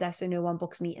work calendar so no one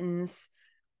books meetings.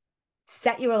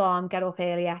 Set your alarm, get up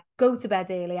earlier, go to bed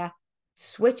earlier,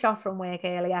 switch off from work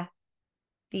earlier.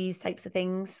 These types of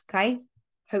things, okay?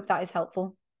 Hope that is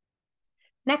helpful.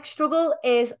 Next struggle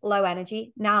is low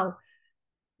energy. Now,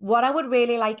 what I would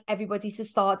really like everybody to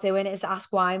start doing is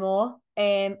ask why more.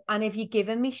 And if you're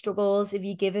giving me struggles, if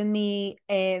you're giving me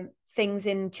things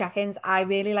in check-ins, I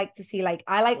really like to see,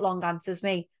 I like long answers,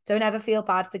 me. Don't ever feel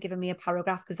bad for giving me a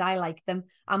paragraph because I like them.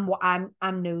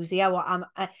 I'm nosy.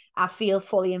 I feel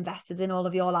fully invested in all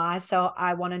of your lives. So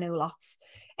I want to know lots.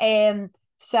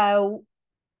 So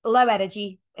low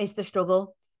energy is the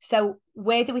struggle. So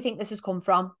where do we think this has come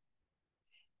from?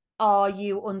 Are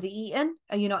you under eating?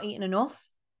 Are you not eating enough?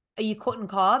 Are you cutting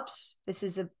carbs? This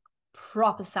is a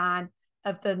proper sign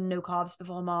of the no carbs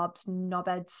before marbs,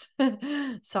 knobheads.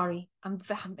 Sorry, I'm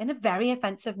in a very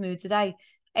offensive mood today.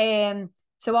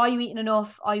 So are you eating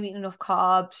enough? Are you eating enough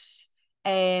carbs?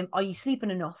 Are you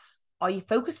sleeping enough? Are you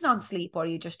focusing on sleep or are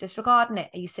you just disregarding it?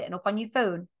 Are you sitting up on your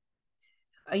phone?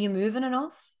 Are you moving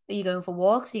enough? Are you going for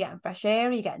walks? Are you getting fresh air?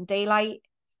 Are you getting daylight?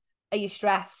 Are you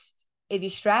stressed? If you're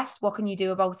stressed, what can you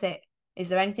do about it? Is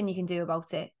there anything you can do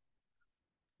about it?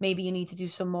 Maybe you need to do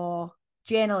some more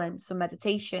journaling, some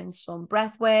meditation, some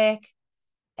breath work.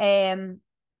 So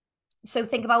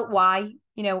think about why,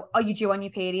 are you due on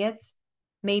your periods?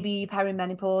 Maybe you're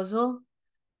perimenopausal.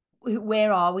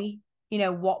 Where are we?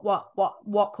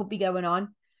 What could be going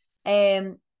on?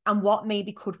 And what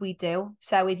maybe could we do?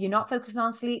 So if you're not focusing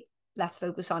on sleep, let's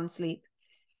focus on sleep.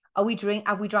 Have we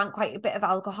drank quite a bit of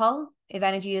alcohol? If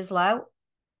energy is low,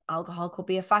 alcohol could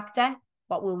be a factor.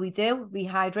 What will we do?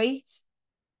 Rehydrate.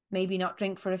 Maybe not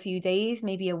drink for a few days,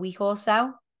 maybe a week or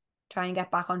so. Try and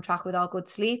get back on track with our good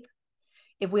sleep.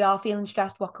 If we are feeling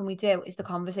stressed, what can we do? Is the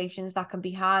conversations that can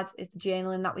be had? Is the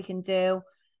journaling that we can do?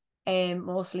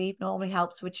 More sleep normally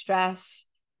helps with stress.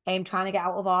 Trying to get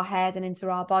out of our head and into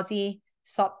our body.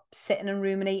 Stop sitting and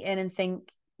ruminating and think,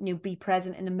 be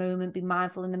present in the moment, be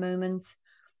mindful in the moment.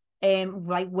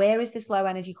 Like, where is this low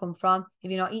energy come from? If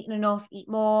you're not eating enough, eat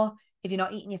more. If you're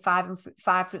not eating your five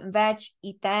fruit and veg,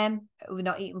 eat them. If we're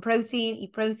not eating protein,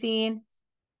 eat protein.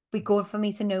 Be good for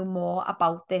me to know more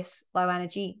about this low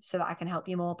energy so that I can help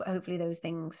you more. But hopefully those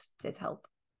things did help.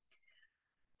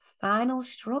 Final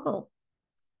struggle.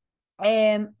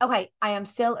 Okay, I am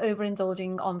still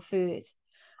overindulging on food.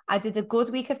 I did a good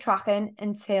week of tracking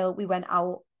until we went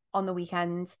out on the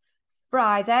weekend.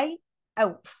 Friday, I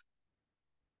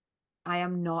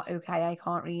am not okay. I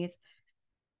can't read.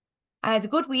 I had a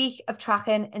good week of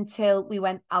tracking until we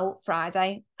went out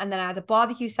Friday, and then I had a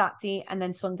barbecue Saturday, and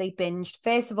then Sunday binged.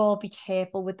 First of all, be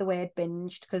careful with the word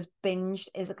binged, because binged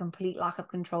is a complete lack of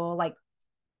control. Like,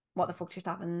 what the fuck just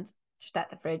happened? Just at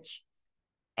the fridge.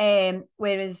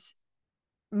 Whereas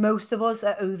most of us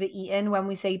are overeating when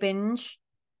we say binge,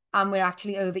 and we're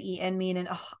actually overeating, meaning,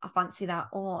 oh, I fancy that,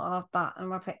 oh, I love that, and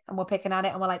we're picking at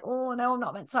it, and we're like, oh no, I'm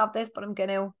not meant to have this, but I'm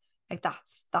gonna. Like,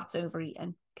 that's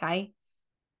overeating, okay?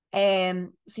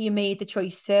 So you made the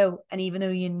choice too, and even though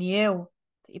you knew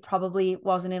that you probably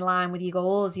wasn't in line with your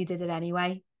goals, you did it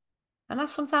anyway. And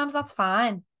sometimes that's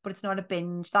fine, but it's not a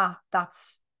binge.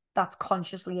 That's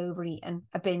consciously overeating.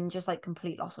 A binge is like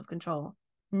complete loss of control.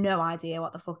 No idea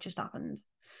what the fuck just happened.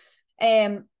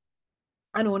 And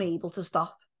unable to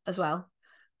stop as well.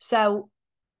 So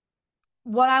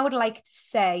what I would like to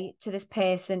say to this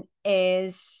person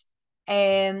is,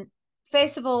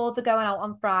 first of all, they're going out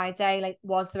on Friday. Like,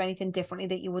 was there anything differently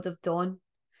that you would have done?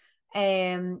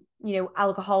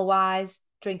 Alcohol wise,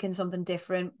 drinking something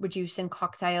different, reducing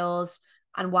cocktails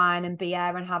and wine and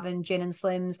beer, and having gin and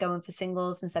slims, going for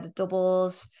singles instead of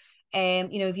doubles.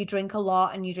 If you drink a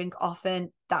lot and you drink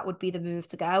often, that would be the move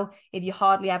to go. If you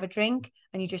hardly ever drink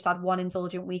and you just had one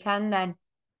indulgent weekend, then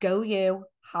go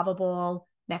have a ball.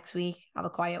 Next week, have a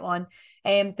quiet one.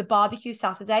 The barbecue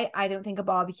Saturday, I don't think a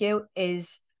barbecue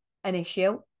is an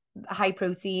issue. High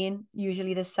protein,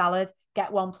 usually the salad,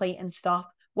 get one plate and stop.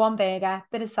 One burger,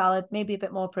 bit of salad, maybe a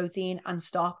bit more protein, and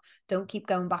stop. Don't keep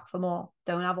going back for more.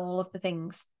 Don't have all of the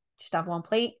things. Just have one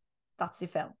plate. That's your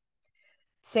fill.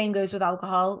 Same goes with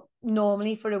alcohol.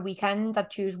 Normally for a weekend, I'd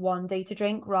choose one day to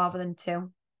drink rather than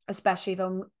two, especially if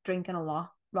I'm drinking a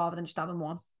lot, rather than just having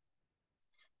one.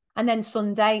 And then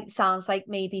Sunday sounds like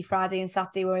maybe Friday and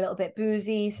Saturday were a little bit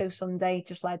boozy. So Sunday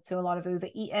just led to a lot of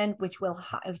overeating, which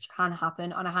can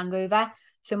happen on a hangover.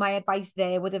 So my advice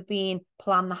there would have been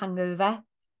plan the hangover.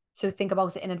 So think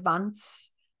about it in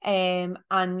advance. And,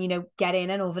 get in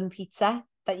an oven pizza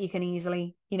that you can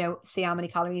easily, see how many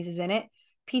calories is in it.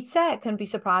 Pizza can be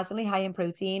surprisingly high in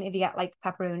protein. If you get like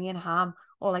pepperoni and ham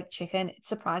or like chicken, it's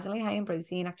surprisingly high in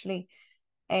protein, actually.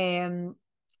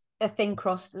 A thin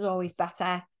crust is always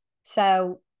better.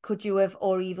 So could you have,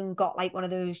 or even got like one of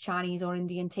those Chinese or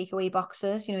Indian takeaway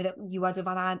boxes, that you would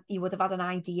have had an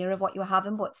idea of what you were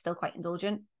having, but still quite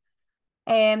indulgent.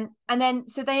 And then,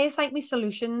 so there's like my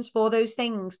solutions for those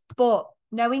things, but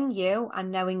knowing you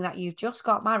and knowing that you've just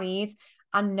got married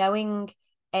and knowing,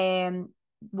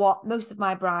 what most of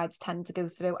my brides tend to go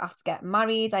through after getting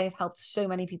married, I have helped so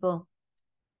many people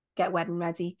get wedding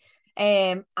ready.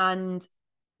 And a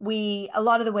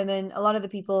lot of the women, a lot of the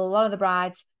people, a lot of the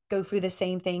brides go through the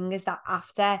same thing, is that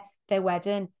after their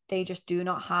wedding, they just do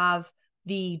not have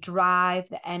the drive,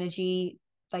 the energy,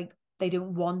 like they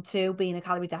don't want to be in a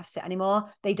calorie deficit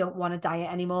anymore. They don't want to diet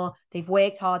anymore. They've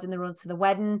worked hard in the run to the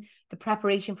wedding. The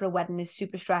preparation for a wedding is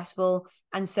super stressful.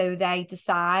 And so they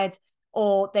decide,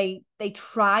 or they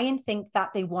try and think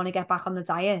that they want to get back on the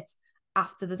diet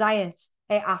after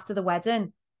the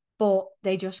wedding, but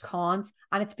they just can't.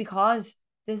 And it's because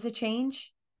there's a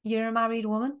change. You're a married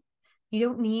woman. You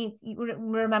don't need,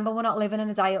 remember, we're not living in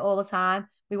a diet all the time.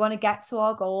 We want to get to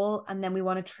our goal, and then we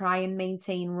want to try and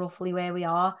maintain roughly where we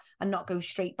are and not go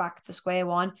straight back to square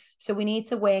one. So we need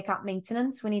to work at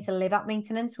maintenance. We need to live at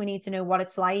maintenance. We need to know what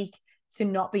it's like to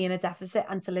not be in a deficit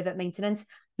and to live at maintenance.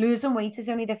 Losing weight is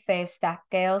only the first step,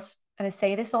 girls. And I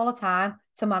say this all the time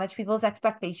to manage people's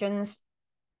expectations.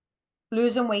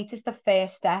 Losing weight is the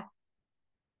first step.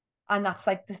 And that's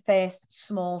like the first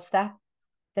small step.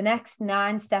 The next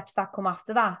 9 steps that come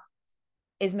after that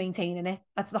is maintaining it.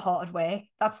 That's the hard work.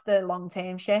 That's the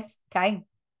long-term shit. Okay.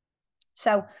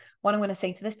 So what I'm going to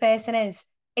say to this person is,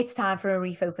 it's time for a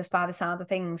refocus by the sound of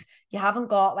things. You haven't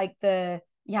got like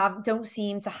don't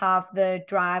seem to have the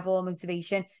drive or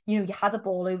motivation. You had a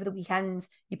ball over the weekend.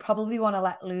 You probably want to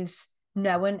let loose,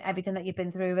 knowing everything that you've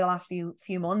been through over the last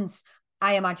few months.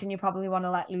 I imagine you probably want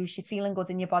to let loose. You're feeling good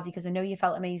in your body because I know you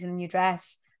felt amazing in your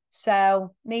dress.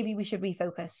 So maybe we should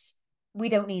refocus. We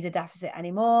don't need a deficit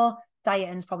anymore.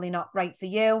 Dieting's probably not right for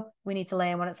you. We need to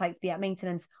learn what it's like to be at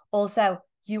maintenance. Also,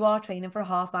 you are training for a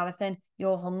half marathon.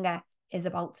 Your hunger is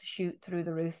about to shoot through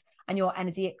the roof, and your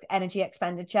energy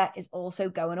expenditure is also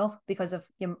going up because of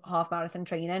your half marathon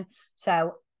training.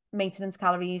 So maintenance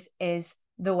calories is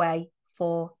the way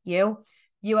for you.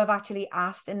 You have actually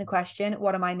asked in the question,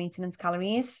 what are my maintenance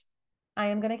calories? I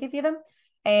am going to give you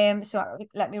them. So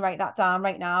let me write that down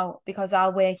right now, because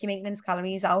I'll work your maintenance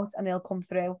calories out and they'll come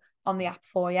through on the app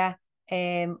for you,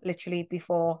 literally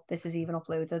before this is even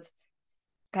uploaded.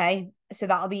 Okay, so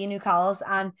that'll be your new calories,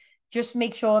 and just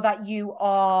make sure that you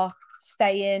are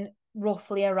staying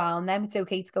roughly around them. It's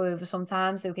okay to go over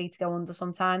sometimes, okay to go under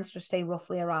sometimes, just stay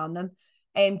roughly around them.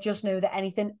 Just know that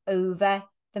anything over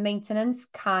the maintenance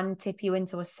can tip you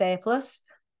into a surplus,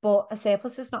 but a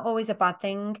surplus is not always a bad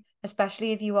thing,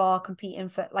 especially if you are competing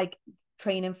for, like,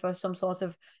 training for some sort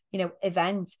of,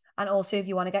 event. And also if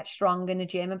you want to get strong in the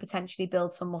gym and potentially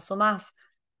build some muscle mass,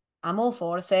 I'm all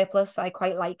for a surplus. I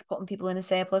quite like putting people in a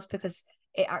surplus because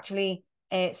it actually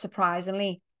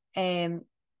surprisingly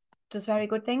does very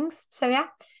good things. So yeah.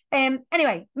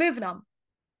 Anyway, moving on.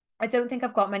 I don't think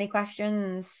I've got many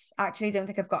questions. Actually, don't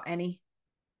think I've got any.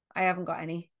 I haven't got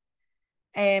any.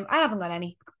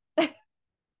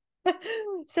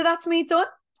 So that's me done.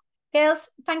 Girls,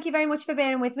 thank you very much for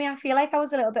bearing with me. I feel like I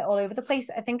was a little bit all over the place.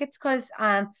 I think it's because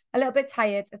I'm a little bit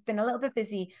tired. It's been a little bit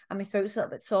busy and my throat's a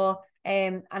little bit sore.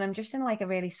 And I'm just in like a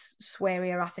really sweary,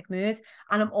 erratic mood.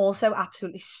 And I'm also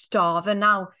absolutely starving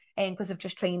now because I've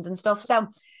just trained and stuff. So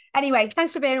anyway,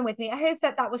 thanks for bearing with me. I hope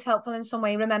that was helpful in some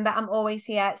way. Remember, I'm always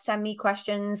here. Send me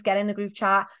questions, get in the group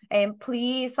chat.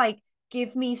 Please,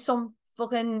 give me some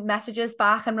fucking messages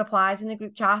back and replies in the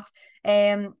group chat.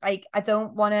 I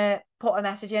don't want to put a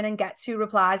message in and get 2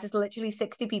 replies. There's literally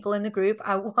 60 people in the group.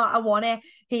 I want to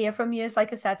hear from you.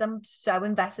 Like I said, I'm so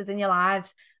invested in your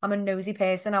lives. I'm a nosy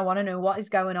person. I want to know what is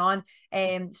going on.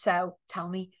 So tell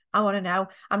me. I want to know.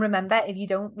 And remember, if you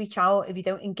don't reach out, if you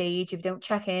don't engage, if you don't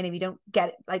check in, if you don't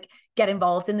get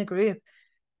involved in the group,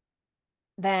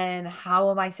 then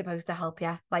how am I supposed to help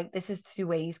you? This is 2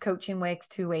 ways. Coaching works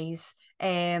 2 ways.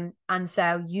 And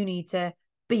so you need to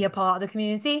be a part of the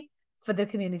community for the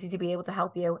community to be able to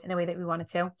help you in the way that we want it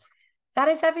to. That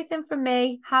is everything from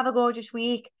me. Have a gorgeous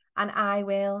week, and I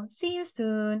will see you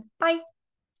soon. Bye.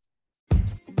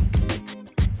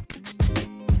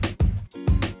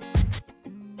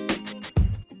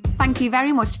 Thank you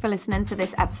very much for listening to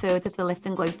this episode of the Lift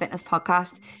and Glow Fitness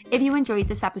podcast. If you enjoyed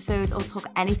this episode or took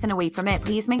anything away from it,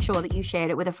 please make sure that you share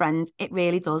it with a friend. It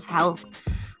really does help.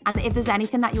 And if there's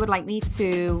anything that you would like me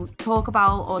to talk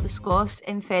about or discuss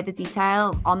in further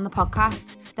detail on the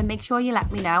podcast, then make sure you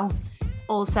let me know.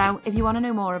 Also, if you want to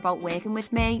know more about working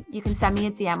with me, you can send me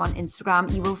a DM on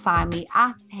Instagram. You will find me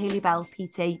at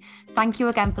HayleyBellsPT. Thank you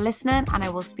again for listening, and I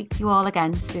will speak to you all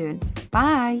again soon.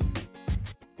 Bye.